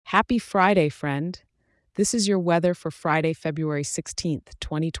Happy Friday, friend. This is your weather for Friday, February 16th,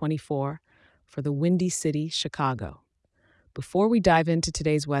 2024, for the Windy City, Chicago. Before we dive into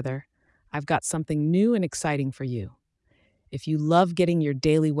today's weather, I've got something new and exciting for you. If you love getting your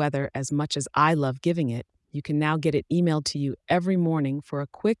daily weather as much as I love giving it, you can now get it emailed to you every morning for a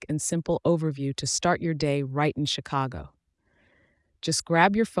quick and simple overview to start your day right in Chicago. Just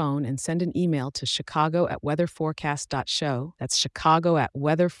grab your phone and send an email to chicago@weatherforecast.show. That's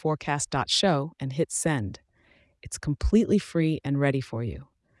chicago@weatherforecast.show and hit send. It's completely free and ready for you.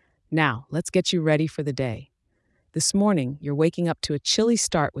 Now, let's get you ready for the day. This morning, you're waking up to a chilly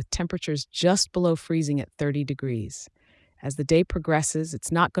start with temperatures just below freezing at 30 degrees. As the day progresses,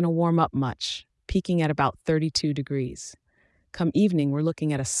 it's not going to warm up much, peaking at about 32 degrees. Come evening, we're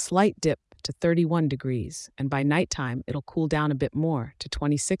looking at a slight dip to 31 degrees, and by nighttime, it'll cool down a bit more to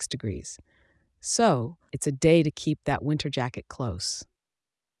 26 degrees. So, it's a day to keep that winter jacket close.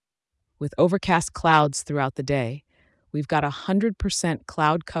 With overcast clouds throughout the day, we've got 100%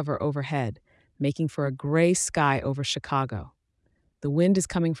 cloud cover overhead, making for a gray sky over Chicago. The wind is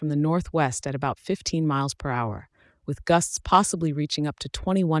coming from the northwest at about 15 miles per hour, with gusts possibly reaching up to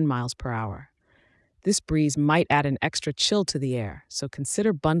 21 miles per hour. This breeze might add an extra chill to the air, so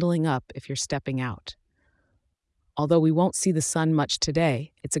consider bundling up if you're stepping out. Although we won't see the sun much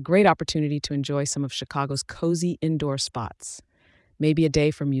today, it's a great opportunity to enjoy some of Chicago's cozy indoor spots. Maybe a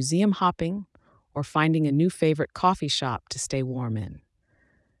day for museum hopping or finding a new favorite coffee shop to stay warm in.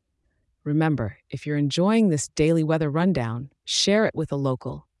 Remember, if you're enjoying this daily weather rundown, share it with a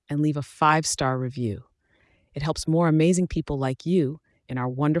local and leave a 5-star review. It helps more amazing people like you in our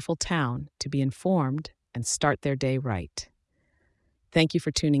wonderful town to be informed and start their day right. Thank you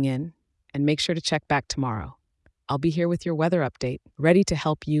for tuning in, and make sure to check back tomorrow. I'll be here with your weather update, ready to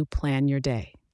help you plan your day.